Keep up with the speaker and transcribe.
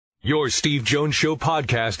Your Steve Jones Show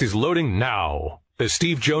podcast is loading now. The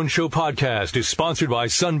Steve Jones Show podcast is sponsored by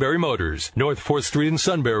Sunbury Motors, North 4th Street in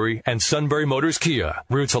Sunbury, and Sunbury Motors Kia,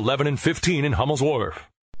 routes 11 and 15 in Hummel's Wharf.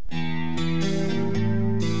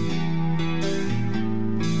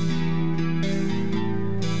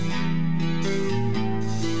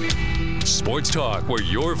 Sports talk where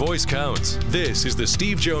your voice counts. This is the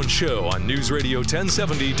Steve Jones Show on News Radio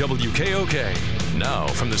 1070 WKOK. Now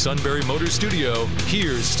from the Sunbury Motors Studio,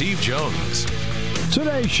 here's Steve Jones.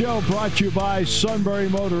 Today's show brought to you by Sunbury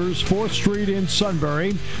Motors, 4th Street in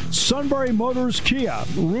Sunbury. Sunbury Motors Kia,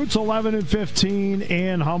 routes 11 and 15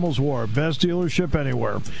 in Hummel's Wharf. Best dealership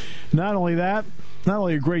anywhere. Not only that, not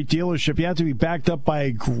only a great dealership, you have to be backed up by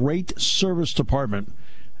a great service department.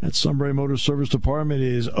 That Sunbury Motors Service Department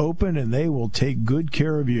is open, and they will take good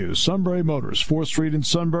care of you. Sunbury Motors, 4th Street in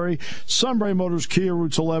Sunbury. Sunbury Motors Kia,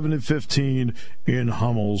 routes 11 and 15 in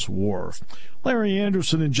Hummel's Wharf. Larry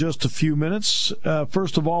Anderson in just a few minutes.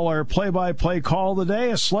 First of all, our play-by-play call of the day,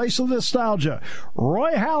 a slice of nostalgia.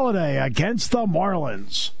 Roy Halladay against the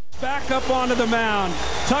Marlins. Back up onto the mound,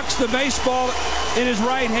 tucks the baseball in his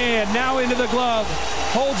right hand, now into the glove,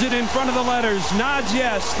 holds it in front of the letters, nods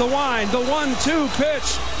yes, the wind, the 1-2 pitch,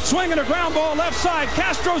 swinging a ground ball left side,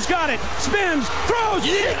 Castro's got it, spins, throws,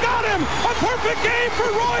 he got him, a perfect game for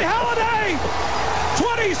Roy Halladay,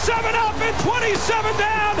 27 up and 27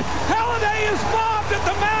 down, Halladay is mobbed at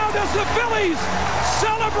the mound as the Phillies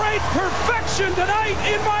celebrate perfection tonight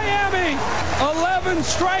in Miami. 11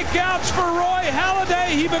 strikeouts for Roy Halladay.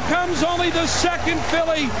 He becomes only the second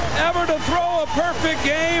Philly ever to throw a perfect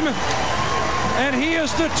game. And he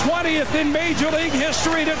is the 20th in Major League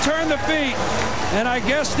history to turn the feet. And I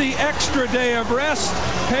guess the extra day of rest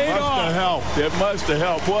paid off. It must have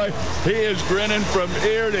helped. Boy, he is grinning from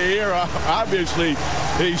ear to ear. Obviously,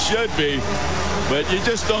 he should be. But you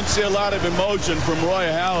just don't see a lot of emotion from Roy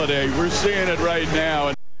Halladay. We're seeing it right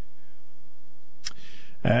now.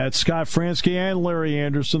 At Scott Fransky and Larry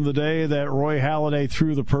Anderson, the day that Roy Halladay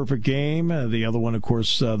threw the perfect game. The other one, of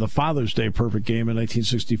course, the Father's Day perfect game in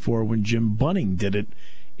 1964 when Jim Bunning did it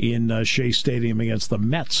in Shea Stadium against the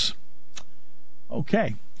Mets.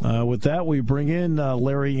 Okay. With that, we bring in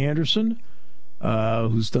Larry Anderson,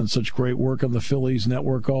 who's done such great work on the Phillies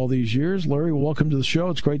network all these years. Larry, welcome to the show.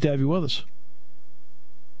 It's great to have you with us.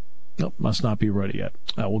 Nope, must not be ready yet.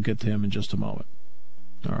 We'll get to him in just a moment.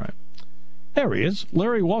 All right. There he is.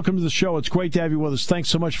 Larry, welcome to the show. It's great to have you with us. Thanks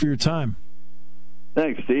so much for your time.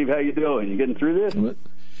 Thanks, Steve. How you doing? You getting through this?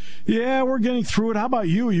 Yeah, we're getting through it. How about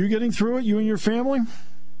you? Are you getting through it, you and your family?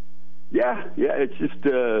 Yeah. It's just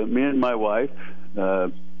me and my wife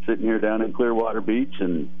sitting here down in Clearwater Beach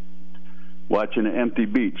and watching an empty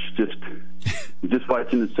beach, just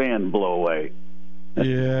watching the sand blow away.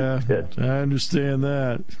 Yeah, I understand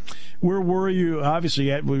that. Where were you? Obviously,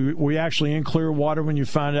 were you actually in Clearwater when you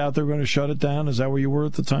found out they were going to shut it down? Is that where you were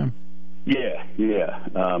at the time? Yeah.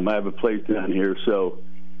 I have a place down here, so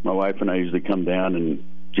my wife and I usually come down in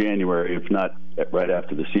January, if not right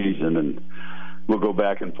after the season, and we'll go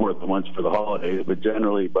back and forth once for the holidays, but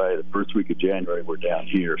generally by the first week of January, we're down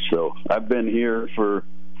here. So I've been here for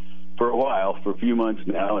a while, for a few months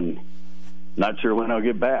now, and not sure when I'll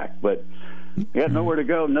get back, but I got nowhere to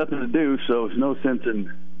go, nothing to do, so there's no sense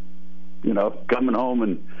in coming home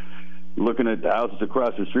and looking at the houses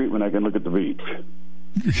across the street when I can look at the beach.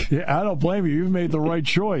 Yeah, I don't blame you. You've made the right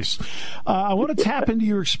choice. I want to tap into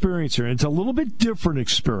your experience here. It's a little bit different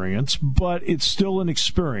experience, but it's still an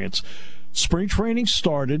experience. Spring training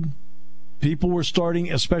started. People were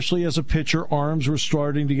starting, especially as a pitcher, arms were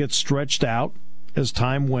starting to get stretched out as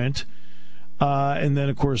time went, and then,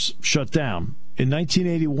 of course, shut down. In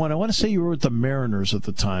 1981, I want to say you were with the Mariners at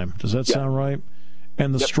the time. Does that sound right?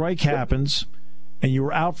 And the strike happens, and you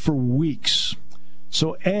were out for weeks.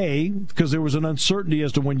 So, because there was an uncertainty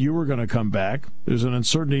as to when you were going to come back. There's an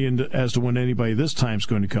uncertainty as to when anybody this time is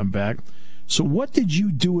going to come back. So what did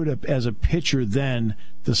you do as a pitcher then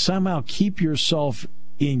to somehow keep yourself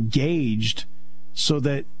engaged so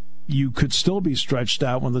that you could still be stretched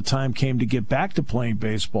out when the time came to get back to playing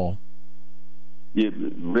baseball? It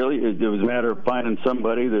was a matter of finding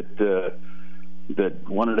somebody that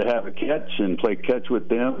wanted to have a catch and play catch with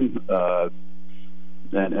them,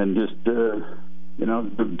 and just do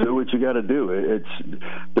what you got to do. It's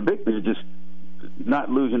the big thing is just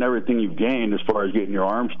not losing everything you've gained as far as getting your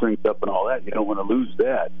arm strength up and all that. You don't want to lose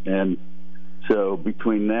that. And so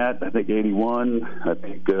between that, I think 81, I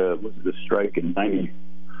think was the strike in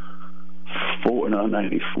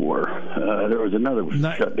 94. There was another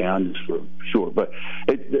shutdown just for sure. But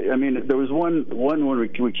there was one when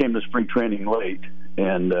we came to spring training late,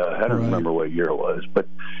 and I don't remember what year it was, but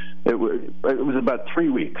it was about 3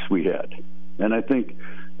 weeks we had. And I think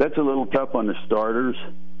that's a little tough on the starters,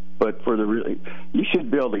 but you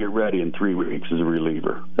should be able to get ready in 3 weeks as a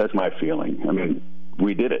reliever. That's my feeling. I mean,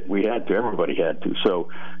 we did it. We had to. Everybody had to. So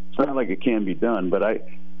it's not like it can be done. But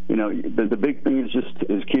the big thing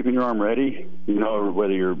is keeping your arm ready.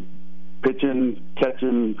 Whether you're pitching,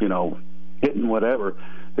 catching, hitting, whatever.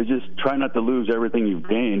 Is just try not to lose everything you've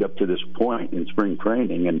gained up to this point in spring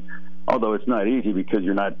training. And although it's not easy because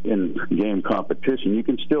you're not in game competition, you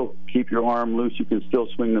can still keep your arm loose. You can still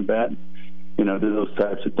swing the bat. Do those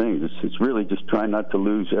types of things. It's really just trying not to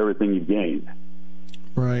lose everything you've gained.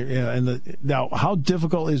 Right, yeah. And now, how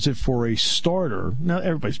difficult is it for a starter? Now,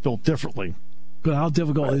 everybody's built differently, but how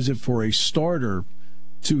difficult is it for a starter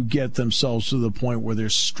to get themselves to the point where they're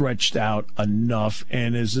stretched out enough?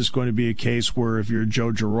 And is this going to be a case where if you're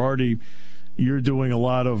Joe Girardi, you're doing a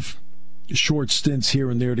lot of short stints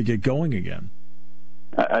here and there to get going again?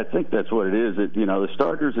 I think that's what it is. The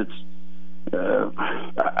starters, it's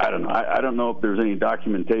I don't know. I don't know if there's any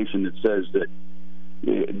documentation that says that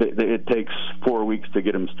it takes 4 weeks to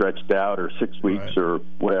get them stretched out, or 6 weeks, right, or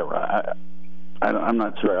whatever. I'm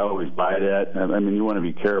not sure I always buy that. I mean, you want to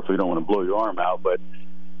be careful. You don't want to blow your arm out, but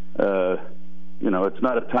it's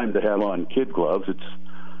not a time to have on kid gloves. It's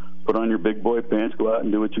put on your big boy pants, go out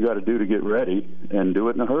and do what you got to do to get ready, and do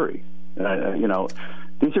it in a hurry.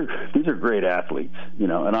 These are great athletes,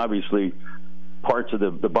 and obviously parts of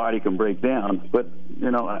the body can break down, but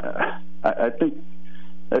I think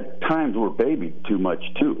at times we're babied too much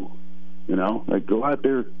too. Like go out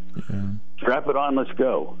there, strap it on, let's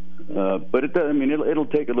go. But it does. I mean, it'll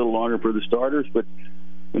take a little longer for the starters, but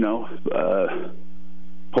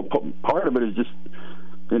part of it is just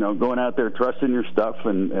going out there, trusting your stuff,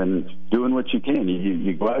 and doing what you can.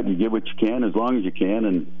 You go out, you give what you can as long as you can,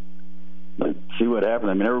 and see what happens.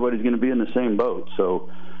 I mean, everybody's going to be in the same boat, so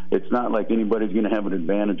it's not like anybody's going to have an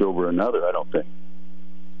advantage over another, I don't think.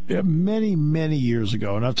 Yeah, many, many years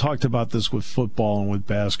ago, and I've talked about this with football and with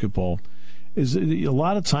basketball, is a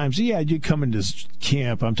lot of times, you come into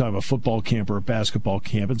camp, I'm talking about football camp or a basketball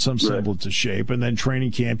camp, in some semblance of shape, and then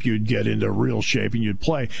training camp, you'd get into real shape and you'd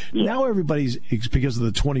play. Yeah. Now everybody's, because of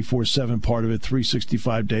the 24/7 part of it,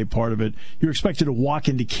 365-day part of it, you're expected to walk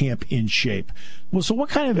into camp in shape. Well, so what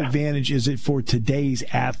kind of advantage is it for today's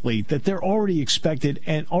athlete that they're already expected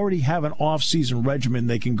and already have an off-season regimen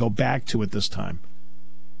they can go back to at this time?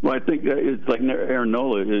 Well, I think it's like Aaron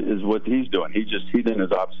Nola is what he's doing. He's in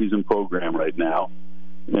his off-season program right now,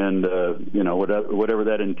 and whatever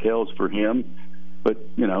that entails for him. But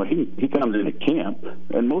he comes into camp,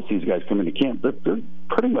 and most of these guys come into camp. They're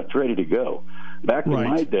pretty much ready to go. Back in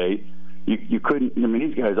my day, you couldn't. I mean,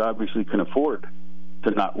 these guys obviously can afford to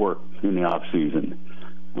not work in the off-season.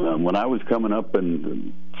 When I was coming up in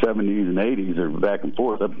the 70s and 80s, or back and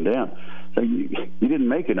forth, up and down, so you didn't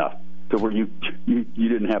make enough to where you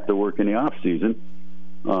didn't have to work in the off season.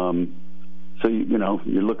 So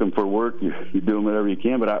you're looking for work, you're doing whatever you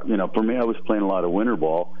can. But for me, I was playing a lot of winter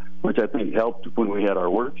ball, which I think helped when we had our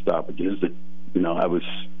work stoppages. That I was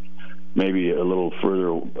maybe a little further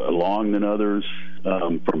along than others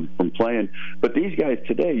from playing. But these guys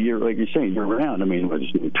today, like you're saying, year round. I mean,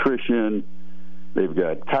 there's nutrition. They've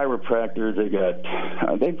got chiropractors. They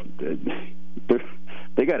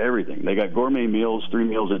got everything. They got gourmet meals, 3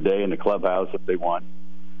 meals a day in the clubhouse if they want.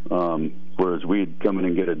 Whereas we'd come in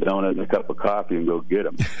and get a donut and a cup of coffee and go get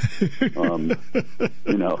them.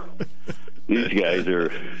 These guys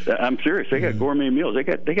are. I'm serious. They got gourmet meals. They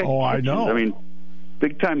got. Oh, kitchens. I know. I mean,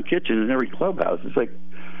 big time kitchen in every clubhouse. It's like,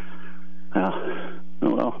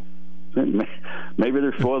 well, maybe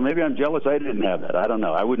they're spoiled. Maybe I'm jealous. I didn't have that. I don't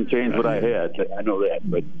know. I wouldn't change what I had. I know that,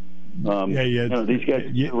 but. These guys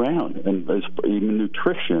get around, and there's even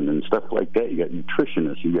nutrition and stuff like that. You got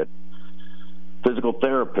nutritionists, you got physical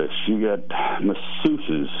therapists, you got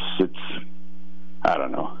masseuses. I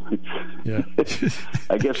don't know.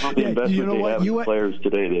 I guess with the investment they have in players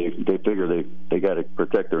today, they figure they got to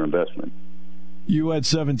protect their investment. You had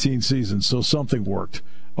 17 seasons, so something worked.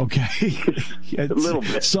 Okay, a little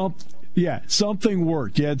bit. Something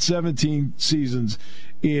worked. You had 17 seasons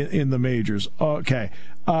in the majors. Okay.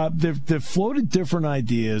 They've floated different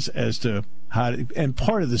ideas as to how to, and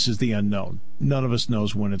part of this is the unknown. None of us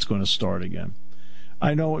knows when it's going to start again.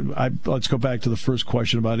 I know. Let's go back to the first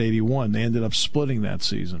question about 81. They ended up splitting that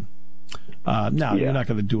season. You're not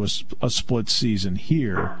going to do a split season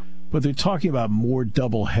here, but they're talking about more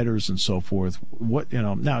double headers and so forth.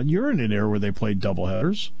 Now you're in an era where they play double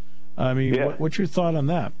headers. I mean, what's your thought on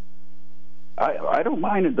that? I don't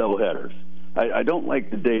mind the double headers. I don't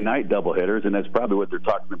like the day-night doubleheaders, and that's probably what they're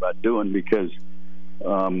talking about doing because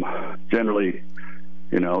generally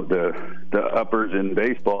You know, the uppers in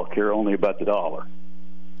baseball care only about the dollar.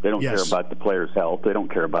 They don't care about the player's health. They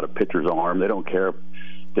don't care about a pitcher's arm. They don't care if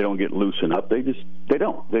they don't get loosened up. They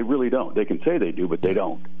don't. They really don't. They can say they do, but they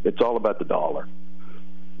don't. It's all about the dollar.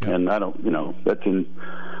 Yep. And I don't, you know, that's in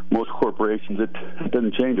most corporations. It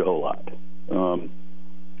doesn't change a whole lot. So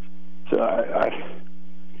I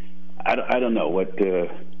don't know what.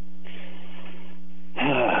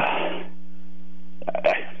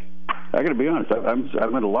 I got to be honest. I'm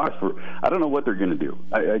at a loss for. I don't know what they're going to do.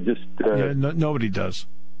 I just. Nobody does.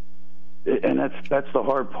 And that's the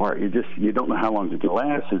hard part. You don't know how long it's going to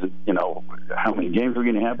last. Is it, you know, how many games we're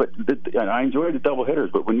going to have? But I enjoy the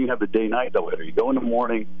doubleheaders. But when you have the day-night doubleheader, you go in the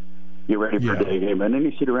morning, you're ready for a day game, and then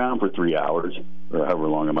you sit around for 3 hours or however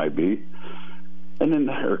long it might be, and then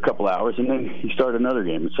or a couple hours, and then you start another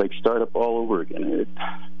game. It's like start up all over again.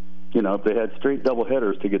 You know, if they had straight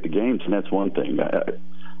doubleheaders to get the games, and that's one thing.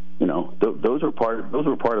 You know, those were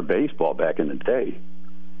part of baseball back in the day.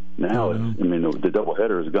 Now, I mean, the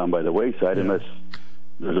doubleheader has gone by the wayside unless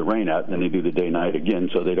there's a rain out, and then they do the day-night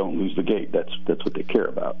again so they don't lose the gate. That's what they care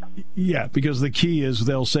about. Yeah, because the key is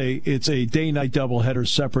they'll say it's a day-night doubleheader,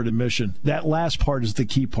 separate admission. That last part is the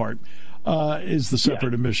key part, is the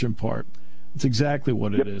separate admission part. It's exactly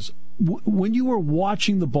what it is. When you were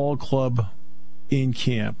watching the ball club in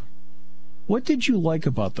camp, what did you like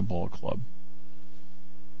about the ball club?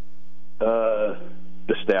 The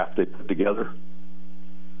staff they put together.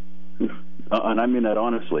 And I mean that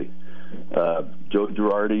honestly. Joe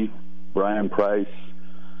Girardi, Brian Price,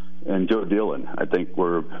 and Joe Dillon, I think,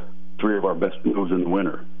 were three of our best moves in the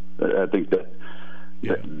winter. I think that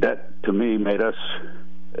to me made us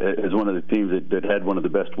as one of the teams that had one of the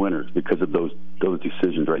best winners because of those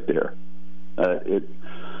decisions right there. I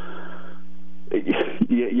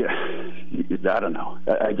don't know.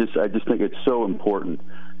 I just think it's so important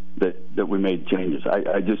that we made changes.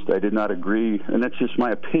 I did not agree, and that's just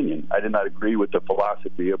my opinion. I did not agree with the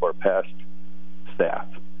philosophy of our past staff,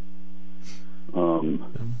 and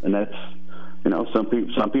that's, you know, some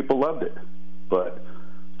people loved it, but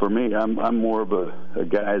for me, I'm more of a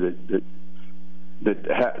guy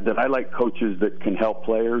that I like coaches that can help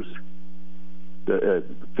players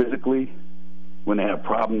physically when they have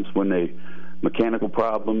problems, mechanical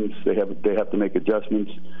problems, they have to make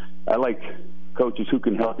adjustments. I like coaches who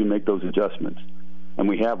can help you make those adjustments, and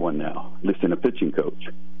we have one now, at least in a pitching coach.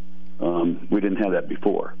 We didn't have that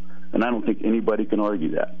before, and I don't think anybody can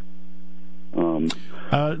argue that.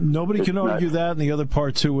 Nobody can argue that, and the other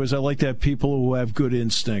part too is I like to have people who have good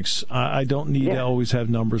instincts. I don't need to always have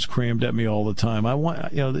numbers crammed at me all the time. I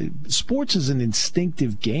want, you know, sports is an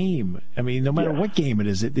instinctive game. I mean, no matter what game it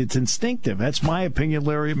is, it's instinctive. That's my opinion,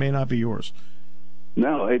 Larry. It may not be yours.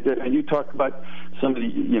 No, and you talk about some of the,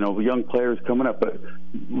 you know, young players coming up, but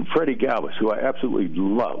Freddie Galvis, who I absolutely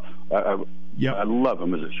love. I love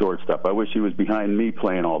him as a shortstop. I wish he was behind me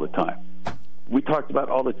playing all the time. We talked about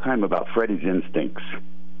all the time about Freddie's instincts,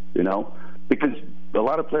 you know, because a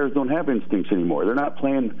lot of players don't have instincts anymore. They're not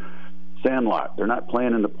playing sandlot. They're not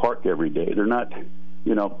playing in the park every day. They're not,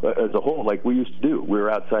 you know, as a whole, like we used to do. We were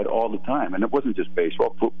outside all the time, and it wasn't just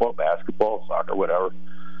baseball, football, basketball, soccer, whatever.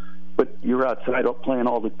 But you're outside playing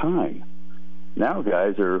all the time. Now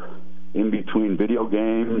guys are in between video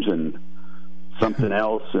games and something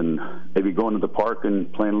else, and maybe going to the park and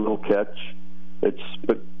playing a little catch.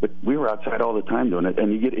 But we were outside all the time doing it,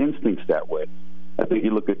 and you get instincts that way. I think you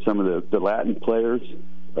look at some of the Latin players,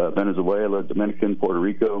 Venezuela, Dominican, Puerto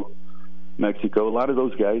Rico, Mexico. A lot of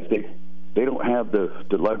those guys, they don't have the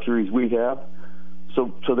luxuries we have,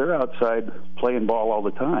 so they're outside playing ball all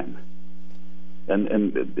the time.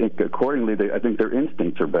 And accordingly, I think their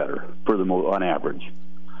instincts are better for them on average.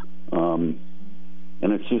 And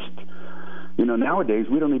it's just, you know, nowadays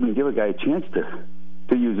we don't even give a guy a chance to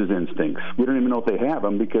use his instincts. We don't even know if they have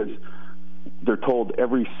them because they're told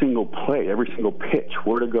every single play, every single pitch,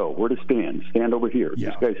 where to go, where to stand over here. Yeah.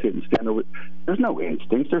 This guy's hitting, stand over. There's no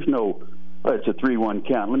instincts. There's no, it's a 3-1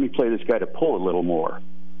 count. Let me play this guy to pull a little more.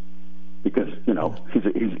 Because, you know, he's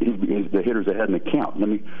the hitter's ahead in the count.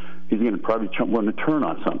 He's going to probably run a turn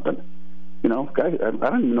on something. You know, guys, I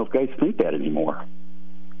don't even know if guys think that anymore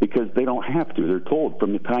because they don't have to. They're told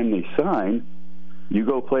from the time they sign, you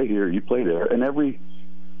go play here, you play there, and every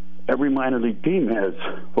minor league team has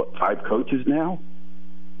 5 coaches now.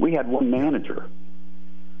 We had one manager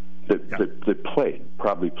that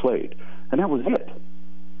probably played, and that was it.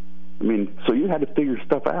 I mean, so you had to figure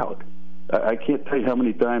stuff out. I can't tell you how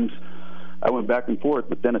many times I went back and forth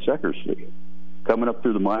with Dennis Eckersley coming up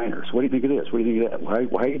through the minors. What do you think of this? What do you think of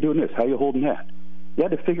that? Why are you doing this? How are you holding that? You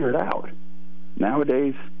had to figure it out.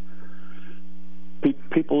 Nowadays,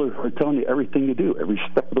 people are telling you everything you do, every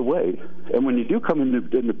step of the way. And when you do come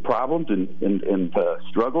into problems and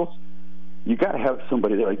struggles, you got to have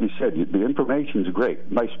somebody there. Like you said, the information is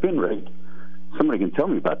great. My spin rate, somebody can tell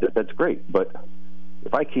me about that. That's great. But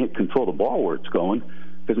if I can't control the ball where it's going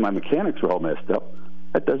because my mechanics are all messed up,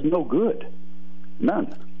 that does no good.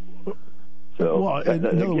 None. So, well, in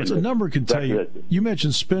other words, a number can tell you. You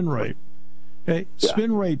mentioned spin rate. Okay? Yeah.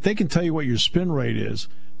 Spin rate, they can tell you what your spin rate is.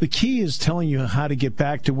 The key is telling you how to get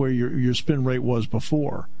back to where your spin rate was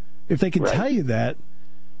before. If they can tell you that,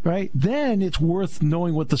 right, then it's worth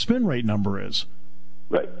knowing what the spin rate number is.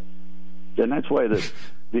 Right. And that's why the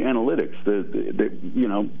analytics,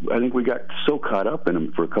 I think we got so caught up in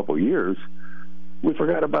them for a couple of years, we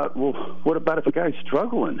forgot about, well, what about if a guy's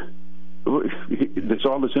struggling?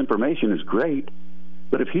 All this information is great,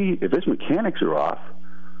 but if his mechanics are off,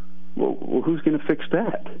 well, who's going to fix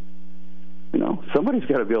that? Somebody's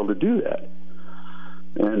got to be able to do that.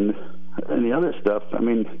 And the other stuff, I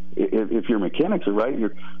mean, if your mechanics are right,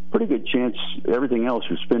 you're pretty good chance everything else,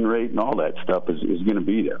 your spin rate and all that stuff is going to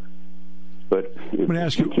be there. But I'm going to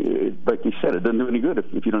ask you, like you said, it doesn't do any good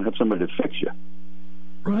if you don't have somebody to fix you.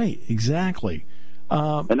 Right, exactly.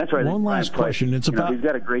 And that's right. One last question. It's about he's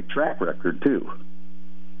got a great track record too.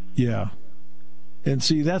 Yeah, and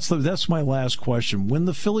see, that's my last question. When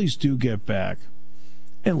the Phillies do get back,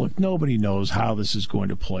 and look, nobody knows how this is going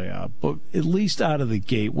to play out, but at least out of the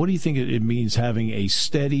gate, what do you think it means having a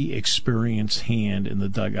steady, experienced hand in the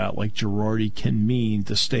dugout like Girardi can mean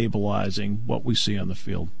to stabilizing what we see on the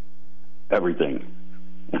field? Everything.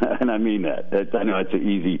 And I mean that. I know it's an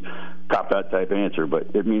easy cop-out type answer, but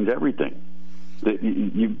it means everything.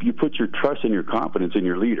 You put your trust and your confidence in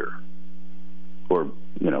your leader, or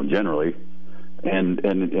generally, and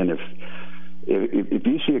if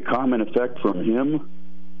you see a common effect from him,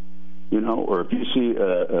 or if you see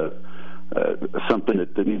something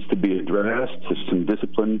that needs to be addressed, some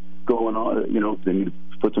discipline going on, they need to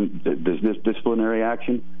put some disciplinary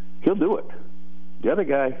action, he'll do it. The other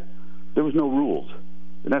guy, there was no rules,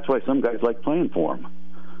 and that's why some guys like playing for him.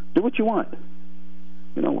 Do what you want.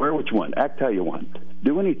 Wear what you want. Act how you want.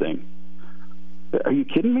 Do anything. Are you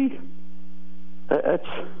kidding me? I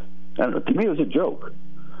don't know. To me, it was a joke.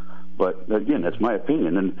 But, again, that's my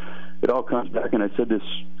opinion. And it all comes back, and I said this,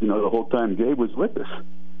 the whole time Gabe was with us.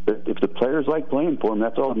 That if the players like playing for him,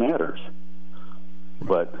 that's all that matters.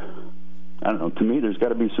 But, I don't know. To me, there's got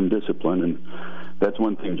to be some discipline, and that's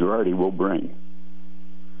one thing Girardi will bring.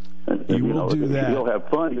 And, he will do that. He'll have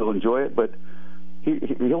fun. He'll enjoy it, but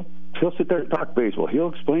he'll sit there and talk baseball. He'll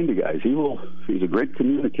explain to guys. He's a great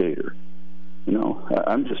communicator. I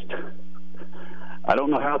don't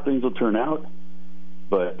know how things will turn out,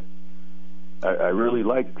 but I really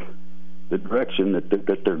like the direction that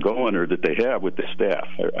they're going, or that they have with the staff.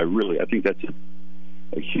 I think that's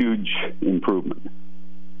a huge improvement.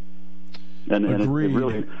 And it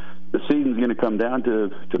really, the season's going to come down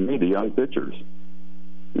to me, the young pitchers.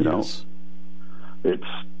 Yes.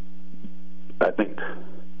 I think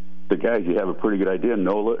the guys, you have a pretty good idea,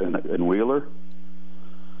 Nola and Wheeler,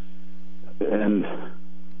 and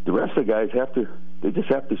the rest of the guys just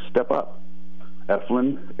have to step up.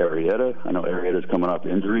 Eflin, Arrieta, I know Arrieta's coming off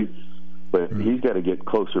injury, but he's got to get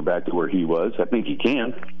closer back to where he was. I think he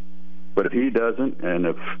can, but if he doesn't, and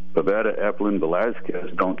if Pivetta, Eflin,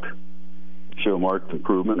 Velazquez don't show marked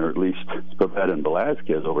improvement, or at least Pivetta and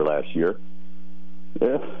Velazquez over last year,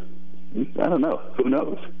 I don't know. Who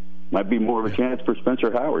knows? Might be more of a chance for Spencer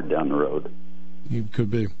Howard down the road. It could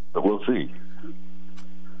be. But we'll see.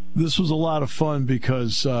 This was a lot of fun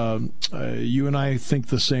because you and I think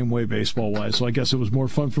the same way baseball-wise, so I guess it was more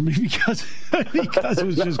fun for me because it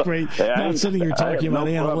was just great not sitting here talking about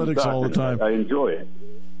analytics all the time. I enjoy it.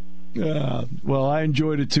 Well, I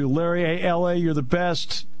enjoyed it too. Larry, hey, L.A., you're the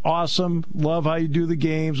best. Awesome. Love how you do the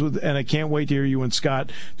games, and I can't wait to hear you and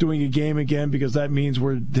Scott doing a game again, because that means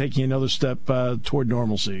we're taking another step toward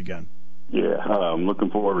normalcy again. Yeah, I'm looking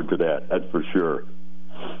forward to that. That's for sure.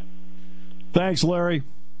 Thanks, Larry.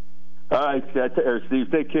 All right,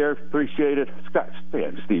 Steve, take care. Appreciate it. Scott.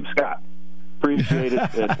 Appreciate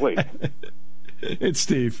it. Wait. It's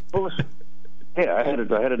Steve. Yeah, I had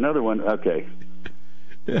another one. Okay.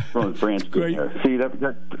 From France. Great. See,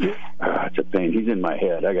 it's a pain. He's in my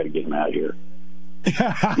head. I got to get him out of here.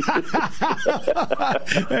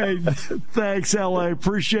 Hey, thanks, L.A.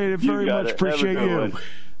 Appreciate it very much. Appreciate you.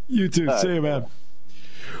 You too. See you, man.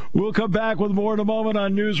 We'll come back with more in a moment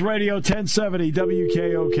on News Radio 1070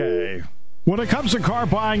 WKOK. When it comes to car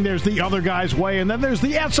buying, there's the other guy's way, and then there's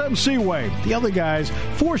the SMC way. The other guys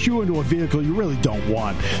force you into a vehicle you really don't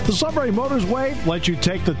want. The Sunbury Motors way lets you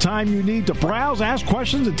take the time you need to browse, ask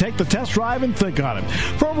questions, and take the test drive and think on it.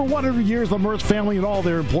 For over 100 years, the Mertz family and all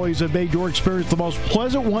their employees have made your experience the most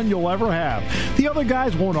pleasant one you'll ever have. The other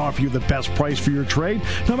guys won't offer you the best price for your trade,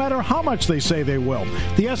 no matter how much they say they will.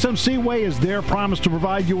 The SMC way is their promise to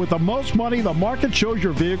provide you with the most money the market shows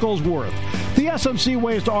your vehicle is worth. The SMC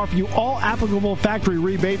way is to offer you all applicable factory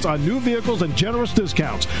rebates on new vehicles and generous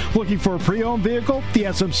discounts. Looking for a pre-owned vehicle? The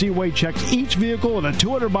SMC way checks each vehicle in a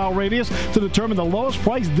 200-mile radius to determine the lowest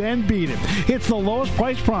price, then beat it. It's the lowest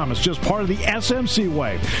price promise, just part of the SMC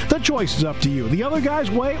way. The choice is up to you. The other guy's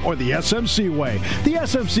way or the SMC way. The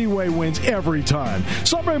SMC way wins every time.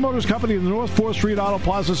 Sunbury Motors Company in the North 4th Street Auto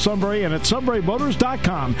Plaza, Sunbury, and at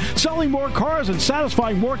sunburymotors.com. Selling more cars and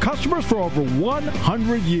satisfying more customers for over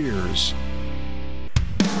 100 years.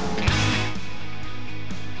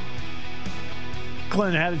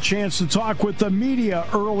 Franklin had a chance to talk with the media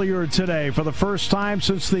earlier today for the first time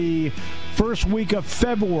since the first week of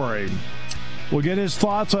February. We'll get his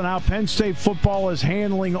thoughts on how Penn State football is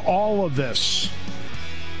handling all of this.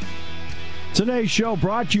 Today's show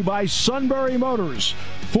brought to you by Sunbury Motors,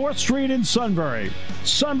 4th Street in Sunbury.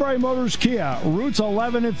 Sunbury Motors Kia, routes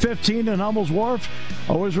 11 and 15 in Hummel's Wharf.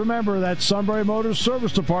 Always remember that Sunbury Motors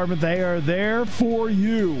Service Department, they are there for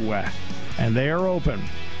you, and they are open.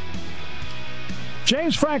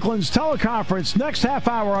 James Franklin's teleconference next half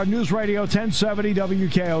hour on News Radio 1070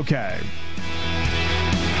 WKOK.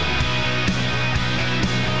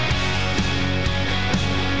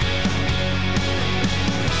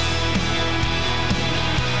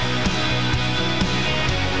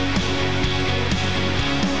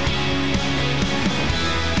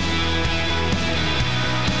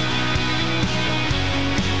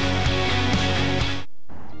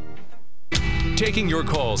 Taking your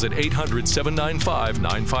calls at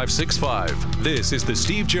 800-795-9565. This is The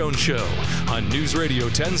Steve Jones Show on News Radio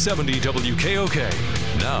 1070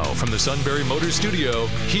 WKOK. Now, from the Sunbury Motors Studio,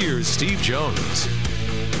 here's Steve Jones.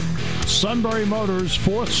 Sunbury Motors,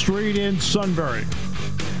 4th Street in Sunbury.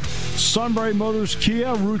 Sunbury Motors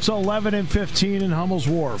Kia, routes 11 and 15 in Hummel's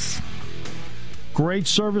Wharf. Great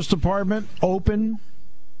service department, open.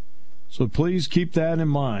 So please keep that in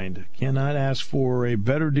mind. Cannot ask for a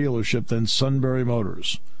better dealership than Sunbury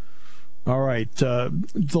Motors. All right. The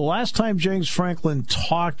last time James Franklin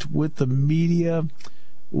talked with the media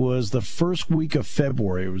was the first week of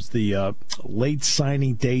February. It was the late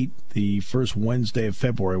signing date, the first Wednesday of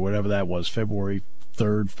February, whatever that was, February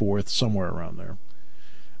 3rd, 4th, somewhere around there.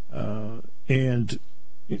 And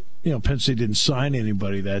Penn State didn't sign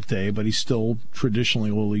anybody that day, but he still traditionally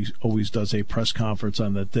always does a press conference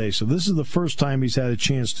on that day. So this is the first time he's had a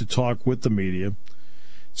chance to talk with the media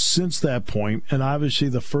since that point, and obviously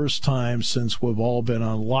the first time since we've all been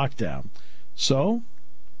on lockdown. So,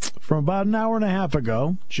 from about an hour and a half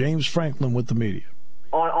ago, James Franklin with the media.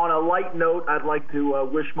 On a light note, I'd like to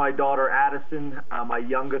wish my daughter Addison, my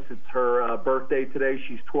youngest, it's her birthday today.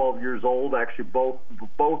 She's 12 years old. Actually, both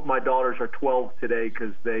my daughters are 12 today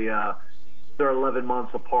because they're 11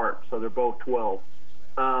 months apart, so they're both 12.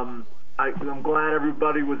 I'm glad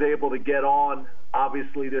everybody was able to get on.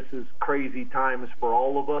 Obviously, this is crazy times for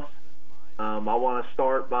all of us. I want to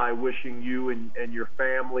start by wishing you and your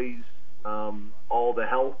families all the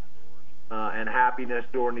health and happiness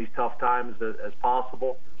during these tough times as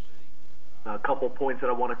possible. A couple points that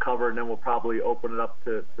I want to cover, and then we'll probably open it up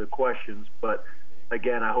to questions. But,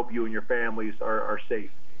 again, I hope you and your families are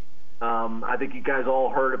safe. I think you guys all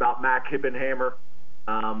heard about Mac Hippenhammer.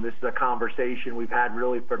 This is a conversation we've had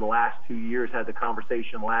really for the last 2 years, had the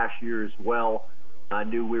conversation last year as well. I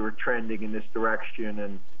knew we were trending in this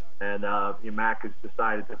direction, and Mac has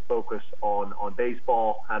decided to focus on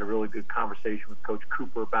baseball. Had a really good conversation with Coach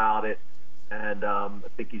Cooper about it. And I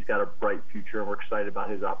think he's got a bright future, and we're excited about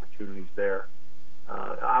his opportunities there.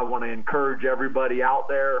 I want to encourage everybody out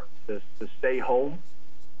there to stay home,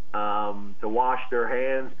 to wash their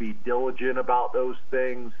hands, be diligent about those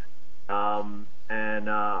things, and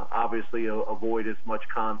obviously avoid as much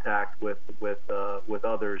contact with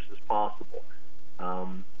others as possible.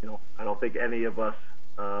 I don't think any of us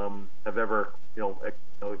have ever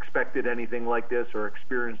expected anything like this or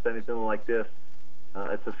experienced anything like this.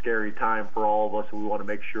 It's a scary time for all of us, and we want to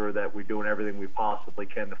make sure that we're doing everything we possibly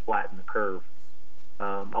can to flatten the curve.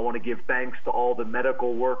 I want to give thanks to all the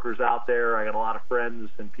medical workers out there. I got a lot of friends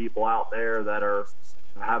and people out there that are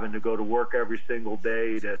having to go to work every single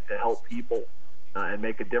day to help people and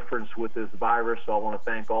make a difference with this virus. So I want to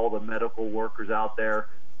thank all the medical workers out there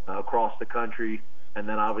across the country, and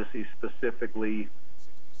then obviously specifically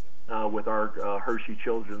with our Hershey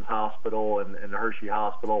Children's Hospital and the Hershey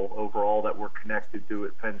Hospital overall that we're connected to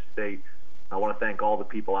at Penn State. I want to thank all the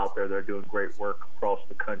people out there that are doing great work across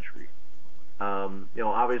the country.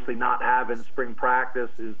 Obviously not having spring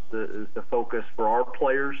practice is the focus for our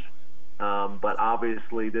players, but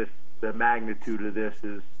obviously the magnitude of this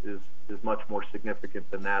is much more significant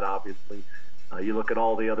than that. Obviously, you look at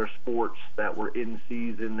all the other sports that were in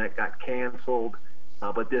season that got canceled,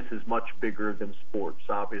 but this is much bigger than sports.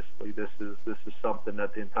 Obviously, this is something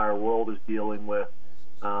that the entire world is dealing with,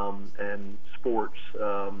 and sports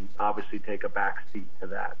obviously take a back seat to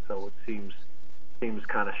that. So it seems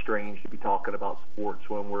kind of strange to be talking about sports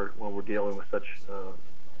when we're dealing with such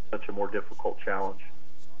a more difficult challenge.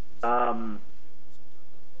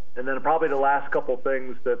 And then probably the last couple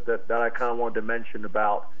things that I kind of wanted to mention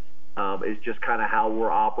about is just kind of how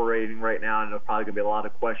we're operating right now. And there's probably going to be a lot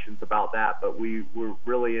of questions about that, but we're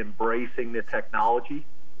really embracing the technology.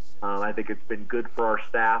 I think it's been good for our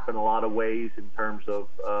staff in a lot of ways in terms of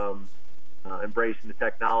embracing the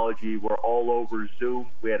technology. We're all over Zoom.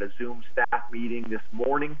 We had a Zoom staff meeting this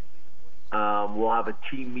morning. We'll have a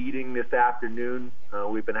team meeting this afternoon.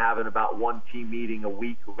 We've been having about one team meeting a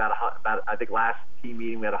week. I think last team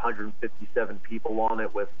meeting we had 157 people on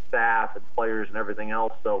it with staff and players and everything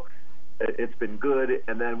else. So it's been good.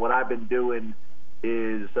 And then what I've been doing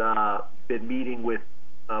is been meeting with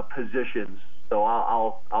positions. So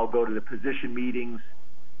I'll go to the position meetings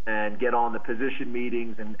and get on the position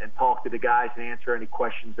meetings and talk to the guys and answer any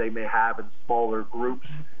questions they may have in smaller groups.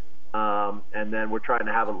 And then we're trying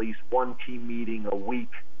to have at least one team meeting a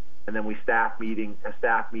week, and then we staff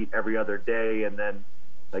meet every other day, and then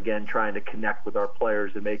again trying to connect with our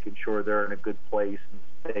players and making sure they're in a good place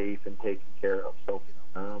and safe and taken care of. So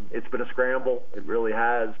it's been a scramble, it really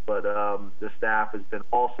has, but the staff has been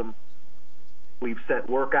awesome. We've set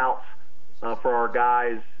workouts for our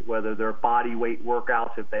guys, whether they're body weight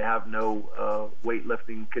workouts if they have no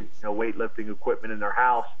weightlifting equipment in their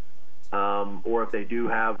house, or if they do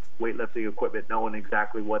have weightlifting equipment, knowing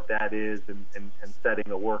exactly what that is and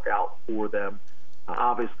setting a workout for them.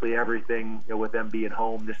 Obviously, everything with them being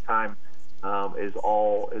home this time is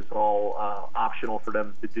all optional for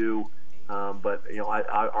them to do. But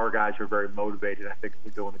our guys are very motivated. I think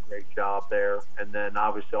we're doing a great job there. And then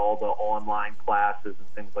obviously all the online classes and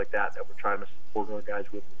things like that we're trying to support our guys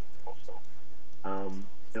with. Also,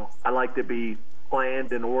 I like to be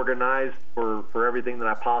planned and organized for everything that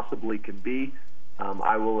I possibly can be.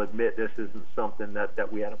 I will admit this isn't something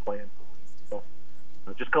that we had a plan for.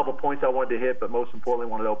 So just a couple points I wanted to hit, but most importantly,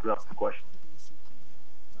 wanted to open up for questions.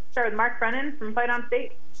 Start with Mark Brennan from Fight On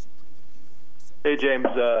State. Hey, James.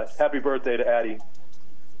 Happy birthday to Addie.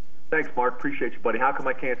 Thanks, Mark. Appreciate you, buddy. How come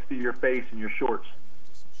I can't see your face in your shorts?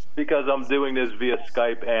 Because I'm doing this via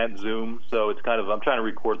Skype and Zoom, so it's I'm trying to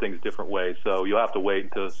record things a different way, so you'll have to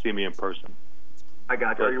wait to see me in person. I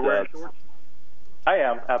got you. Are you wearing shorts? I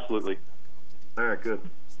am, absolutely. All right, good.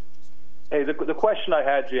 Hey, the question I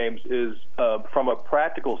had, James, is from a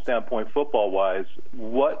practical standpoint, football-wise,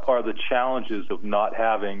 what are the challenges of not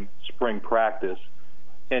having spring practice?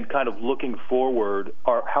 And kind of looking forward,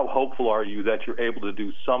 how hopeful are you that you're able to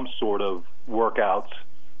do some sort of workouts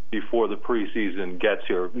before the preseason gets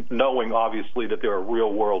here, knowing obviously that there are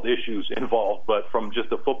real-world issues involved, but from just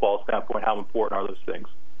a football standpoint, how important are those things?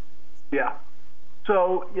 Yeah.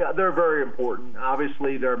 So, they're very important.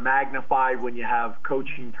 Obviously, they're magnified when you have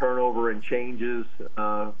coaching turnover and changes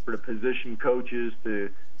for the position coaches to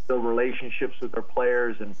build relationships with their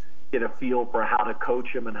players and get a feel for how to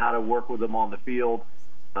coach them and how to work with them on the field.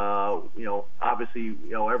 Obviously,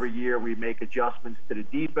 every year we make adjustments to the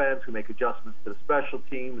defense, we make adjustments to the special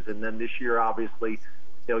teams, and then this year, obviously,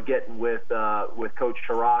 getting with Coach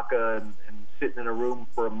Chiraka and sitting in a room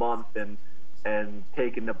for a month and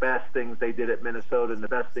taking the best things they did at Minnesota and the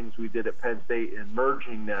best things we did at Penn State and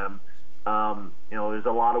merging them. There's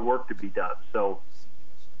a lot of work to be done. So,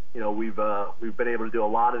 we've been able to do a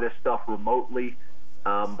lot of this stuff remotely,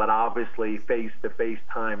 but obviously face-to-face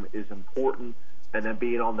time is important. And then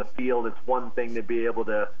being on the field, it's one thing to be able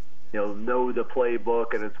to, know the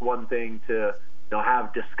playbook, and it's one thing to,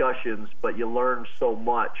 have discussions, but you learn so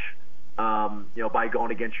much, by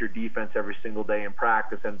going against your defense every single day in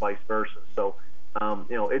practice and vice versa. So,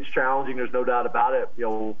 it's challenging. There's no doubt about it.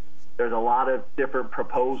 There's a lot of different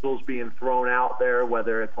proposals being thrown out there,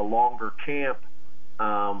 whether it's a longer camp,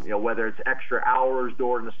 whether it's extra hours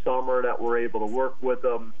during the summer that we're able to work with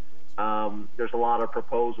them. There's a lot of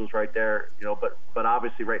proposals right there, but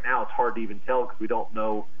obviously right now it's hard to even tell because we don't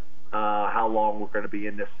know how long we're going to be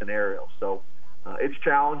in this scenario. So it's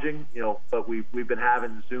challenging, but we've been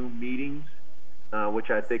having Zoom meetings, which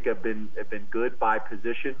I think have been good by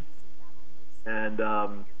position. and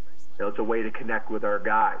it's a way to connect with our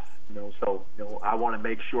guys. So I want to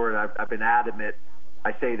make sure that I've been adamant.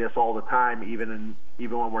 I say this all the time, even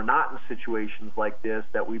when we're not in situations like this,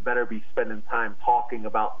 that we better be spending time talking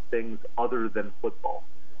about things other than football.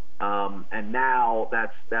 And now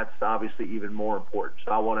that's obviously even more important.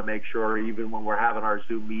 So I want to make sure, even when we're having our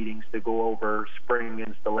Zoom meetings to go over spring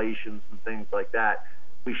installations and things like that,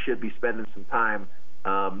 we should be spending some time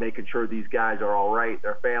making sure these guys are all right,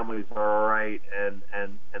 their families are all right, and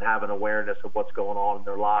have an awareness of what's going on in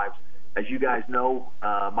their lives. As you guys know,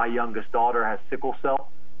 my youngest daughter has sickle cell,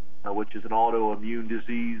 which is an autoimmune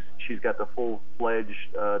disease. She's got the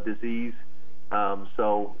full-fledged disease.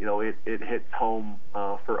 So it hits home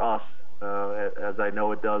for us, as I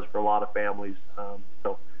know it does for a lot of families.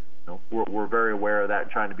 So we're very aware of that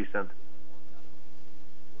and trying to be sensitive.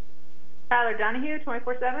 Tyler Donahue,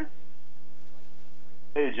 24/7.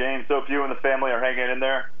 Hey, James. Hope you and the family are hanging in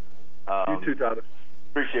there. You too, Tyler.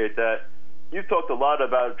 Appreciate that. You've talked a lot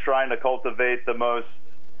about trying to cultivate the most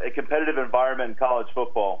competitive environment in college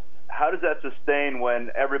football. How does that sustain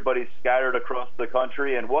when everybody's scattered across the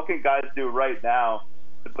country? And what can guys do right now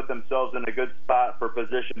to put themselves in a good spot for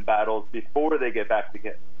position battles before they get back to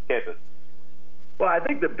campus? Well, I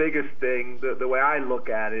think the biggest thing, the way I look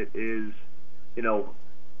at it is,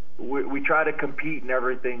 we try to compete in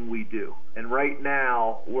everything we do. And right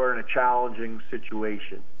now, we're in a challenging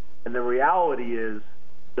situation. And the reality is,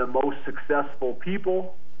 the most successful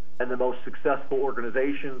people and the most successful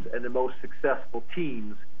organizations and the most successful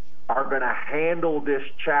teams are going to handle this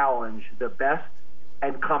challenge the best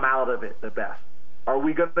and come out of it the best. Are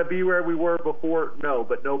we going to be where we were before? No,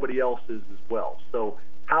 but nobody else is as well. So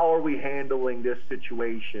how are we handling this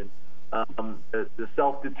situation? The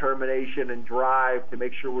self-determination and drive to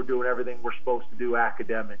make sure we're doing everything we're supposed to do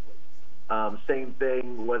academically. Same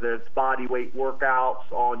thing, whether it's body weight workouts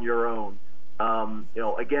on your own.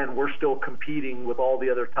 Again, we're still competing with all the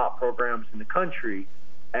other top programs in the country,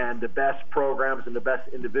 and the best programs and the best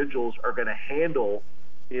individuals are going to handle,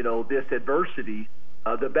 this adversity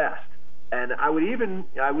the best. And I would even,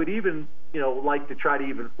 like to try to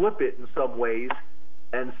even flip it in some ways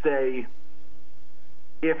and say,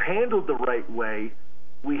 if handled the right way,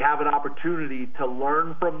 we have an opportunity to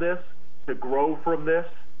learn from this, to grow from this,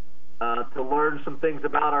 to learn some things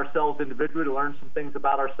about ourselves individually, to learn some things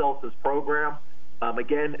about ourselves as program.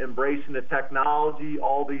 Again, embracing the technology,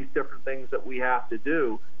 all these different things that we have to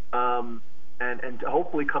do, and to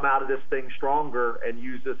hopefully come out of this thing stronger and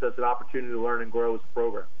use this as an opportunity to learn and grow as a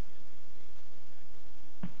program.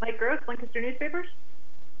 Mike Gross, Lancaster Newspapers.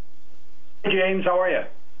 Hey, James, how are you?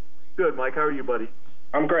 Good, Mike. How are you, buddy?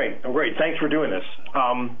 I'm great. Thanks for doing this.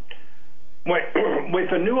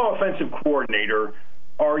 With a new offensive coordinator,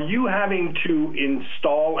 are you having to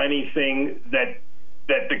install anything that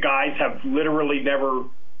the guys have literally never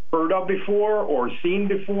heard of before or seen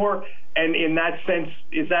before? And in that sense,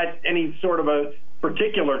 is that any sort of a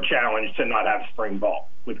particular challenge to not have spring ball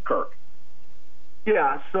with Kirk?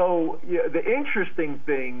 Yeah, so the interesting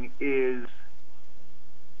thing is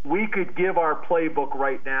we could give our playbook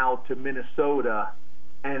right now to Minnesota,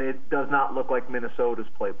 and it does not look like Minnesota's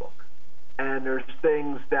playbook. And there's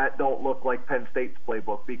things that don't look like Penn State's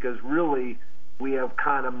playbook because really we have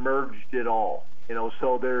kind of merged it all.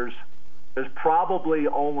 So there's probably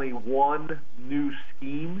only one new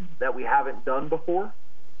scheme that we haven't done before.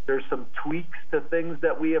 There's some tweaks to things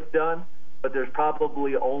that we have done, but there's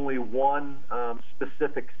probably only one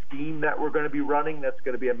specific scheme that we're going to be running that's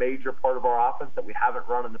going to be a major part of our offense that we haven't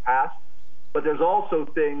run in the past. But there's also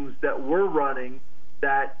things that we're running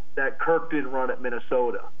that Kirk didn't run at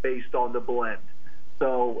Minnesota based on the blend.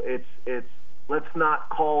 So it's let's not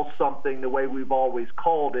call something the way we've always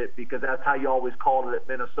called it because that's how you always called it at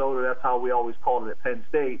Minnesota. That's how we always called it at Penn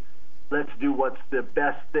State. Let's do what's the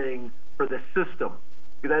best thing for the system.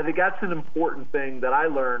 Because I think that's an important thing that I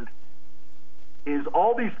learned is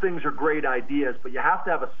all these things are great ideas, but you have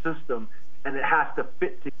to have a system and it has to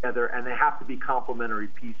fit together and they have to be complementary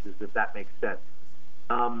pieces, if that makes sense.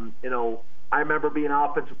 I remember being an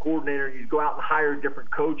offensive coordinator, and you'd go out and hire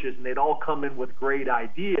different coaches, and they'd all come in with great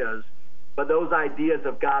ideas, but those ideas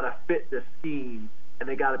have got to fit the scheme, and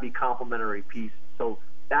they got to be complementary pieces. So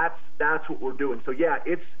that's what we're doing. So yeah,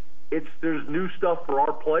 there's new stuff for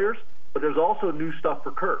our players, but there's also new stuff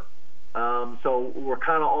for Kirk. So we're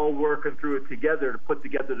kind of all working through it together to put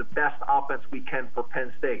together the best offense we can for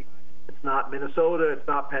Penn State. It's not Minnesota, it's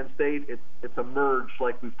not Penn State, it's a merge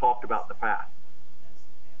like we've talked about in the past.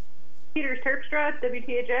 Peter Terpstra,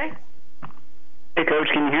 WTAJ. Hey, Coach,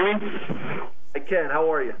 can you hear me? I can.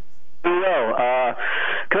 How are you? Well,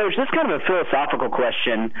 Coach, this is kind of a philosophical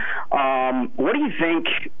question. What do you think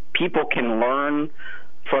people can learn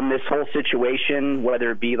from this whole situation,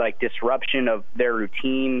 whether it be like disruption of their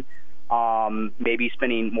routine, maybe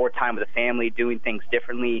spending more time with the family, doing things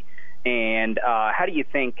differently? And how do you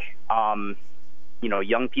think,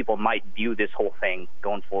 young people might view this whole thing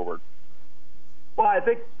going forward? Well, I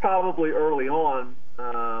think probably early on,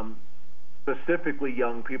 specifically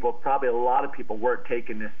young people, probably a lot of people weren't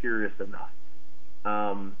taking this serious enough.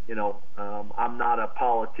 I'm not a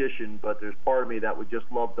politician, but there's part of me that would just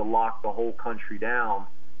love to lock the whole country down,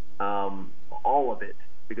 all of it,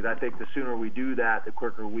 because I think the sooner we do that, the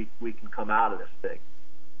quicker we can come out of this thing.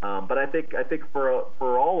 But I think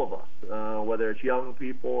for all of us, whether it's young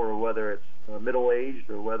people or whether it's middle-aged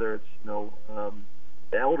or whether it's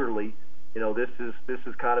elderly, this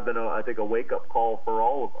has kind of been a wake-up call for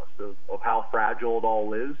all of us of how fragile it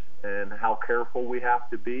all is and how careful we have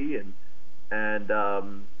to be. And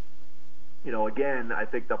again, I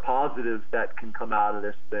think the positives that can come out of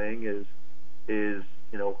this thing is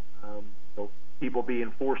people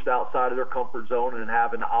being forced outside of their comfort zone and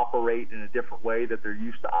having to operate in a different way that they're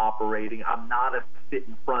used to operating. I'm not a sit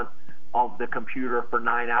in front of the computer for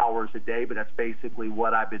 9 hours a day, but that's basically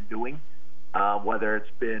what I've been doing. Whether it's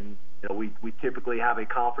been, we typically have a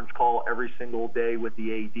conference call every single day with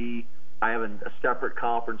the AD. I have a separate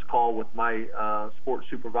conference call with my sports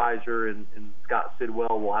supervisor and Scott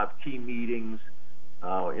Sidwell. We'll have team meetings.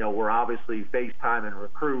 We're obviously FaceTiming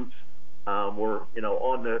recruits. We're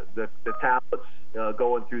on the tablets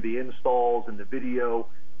going through the installs and the video.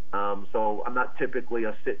 So I'm not typically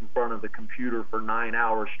a sit in front of the computer for 9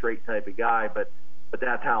 hours straight type of guy, but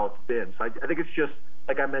that's how it's been. So I think it's just,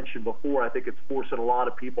 like I mentioned before, I think it's forcing a lot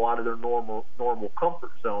of people out of their normal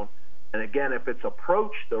comfort zone. And again, if it's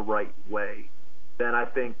approached the right way, then I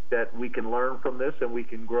think that we can learn from this and we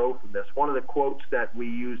can grow from this. One of the quotes that we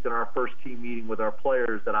used in our first team meeting with our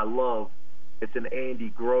players that I love, it's an Andy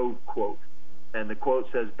Grove quote. And the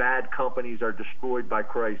quote says, "Bad companies are destroyed by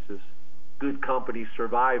crisis. Good companies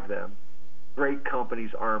survive them. Great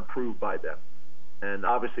companies are improved by them." And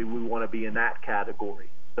obviously we want to be in that category.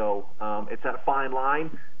 So it's a fine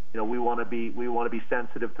line. We want to be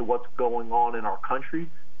sensitive to what's going on in our country,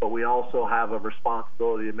 but we also have a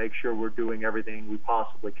responsibility to make sure we're doing everything we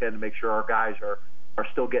possibly can to make sure our guys are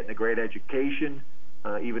still getting a great education,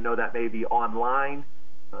 even though that may be online,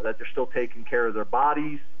 that they're still taking care of their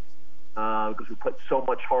bodies, because we put so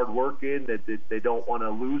much hard work in that they don't want to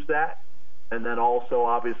lose that. And then also,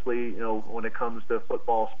 obviously, when it comes to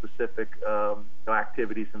football-specific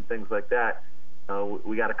activities and things like that,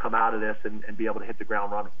 we got to come out of this and be able to hit the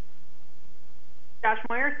ground running. Josh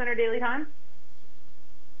Moyer, Center Daily Times.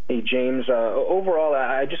 Hey, James. Overall,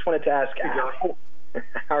 I just wanted to ask,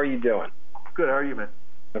 how are you doing? Good. How are you, man?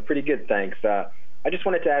 I'm pretty good, thanks. I just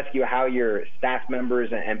wanted to ask you how your staff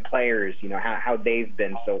members and players, how they've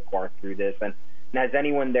been so far through this. And has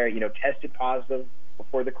anyone there, tested positive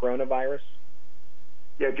before the coronavirus?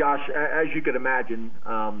 Yeah, Josh, as you could imagine,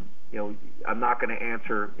 I'm not going to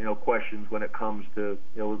answer, questions when it comes to,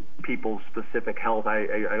 people's specific health. I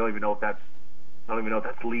don't even know if that's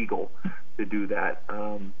legal to do that.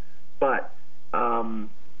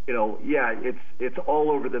 It's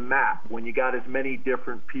all over the map. When you got as many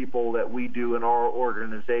different people that we do in our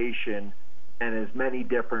organization and as many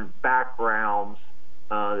different backgrounds,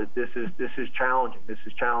 this is challenging. This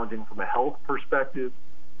is challenging from a health perspective.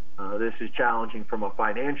 This is challenging from a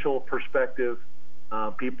financial perspective.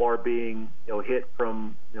 People are being hit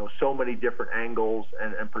from so many different angles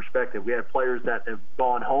and perspective. We have players that have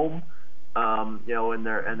gone home, and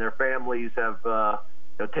their families have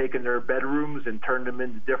taken their bedrooms and turned them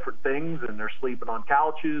into different things, and they're sleeping on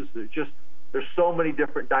couches. There's so many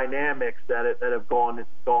different dynamics that have gone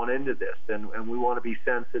into this, and we want to be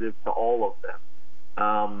sensitive to all of them.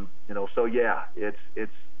 So yeah,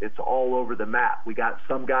 it's all over the map. We got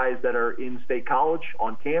some guys that are in state college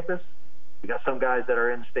on campus. We got some guys that are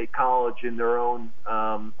in state college in their own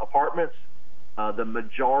apartments.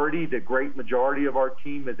 The great majority of our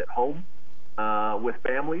team is at home with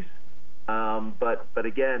families. But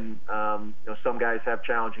again, some guys have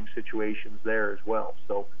challenging situations there as well.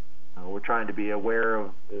 So we're trying to be aware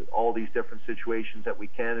of all these different situations that we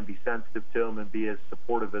can and be sensitive to them and be as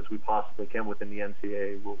supportive as we possibly can within the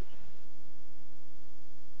NCAA rules.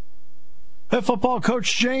 Head football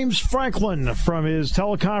coach James Franklin from his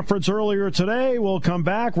teleconference earlier today. We'll come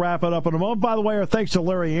back, wrap it up in a moment. By the way, our thanks to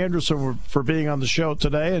Larry Anderson for being on the show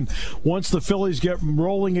today. And once the Phillies get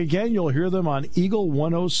rolling again, you'll hear them on Eagle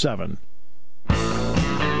 107.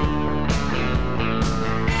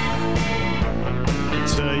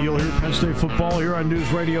 You'll hear Penn State football here on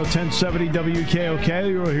News Radio 1070 WKOK.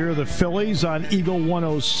 You'll hear the Phillies on Eagle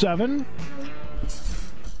 107.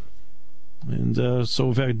 And so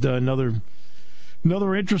we've had another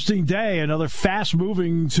interesting day, another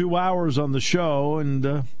fast-moving 2 hours on the show.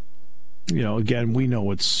 And, again, we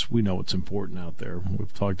know it's important out there.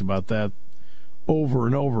 We've talked about that over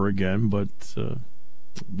and over again, but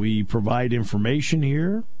we provide information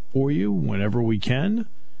here for you whenever we can.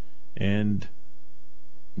 And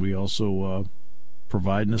we also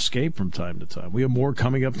provide an escape from time to time. We have more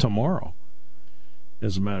coming up tomorrow,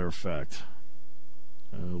 as a matter of fact.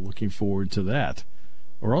 Looking forward to that.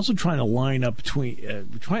 We're also trying to line up between...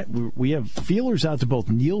 we have feelers out to both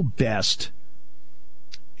Neil Best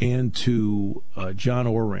and to John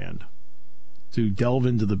Ourand to delve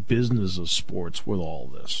into the business of sports with all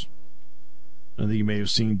this. I think you may have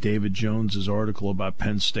seen David Jones's article about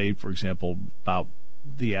Penn State, for example, about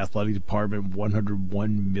the athletic department,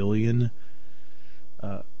 $101 million,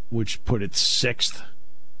 which put it 6th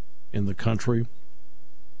in the country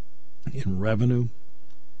in revenue.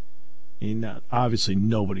 And obviously,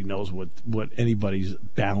 nobody knows what anybody's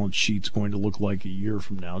balance sheet's going to look like a year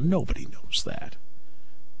from now. Nobody knows that.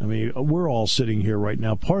 I mean, we're all sitting here right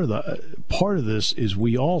now. Part of this is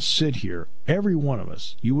we all sit here, every one of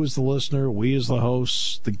us, you as the listener, we as the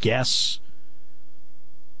hosts, the guests,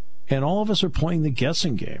 and all of us are playing the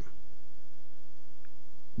guessing game.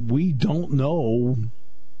 We don't know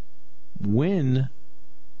when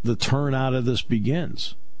the turn out of this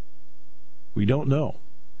begins. We don't know.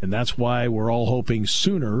 And that's why we're all hoping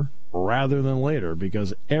sooner rather than later,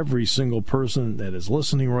 because every single person that is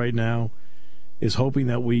listening right now is hoping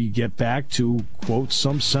that we get back to, quote,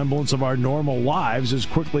 some semblance of our normal lives as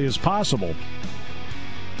quickly as possible.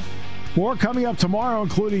 More coming up tomorrow,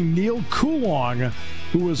 including Neil Coulong,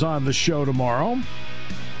 who is on the show tomorrow.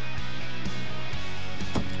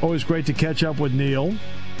 Always great to catch up with Neil.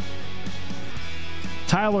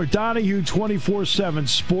 Tyler Donahue, 24/7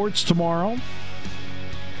 Sports tomorrow.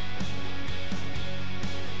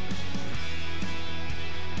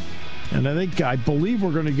 And I believe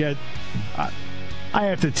we're going to get... I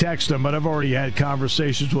have to text him, but I've already had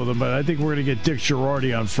conversations with him. But I think we're going to get Dick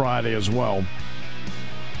Girardi on Friday as well.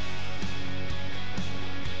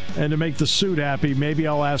 And to make the suit happy, maybe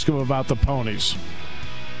I'll ask him about the ponies.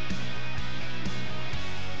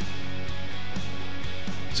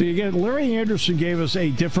 See, again, Larry Anderson gave us a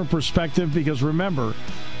different perspective because, remember,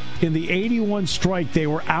 in the 81 strike, they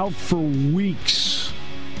were out for weeks.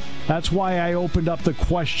 That's why I opened up the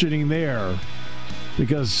questioning there,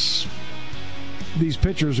 because these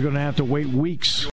pitchers are going to have to wait weeks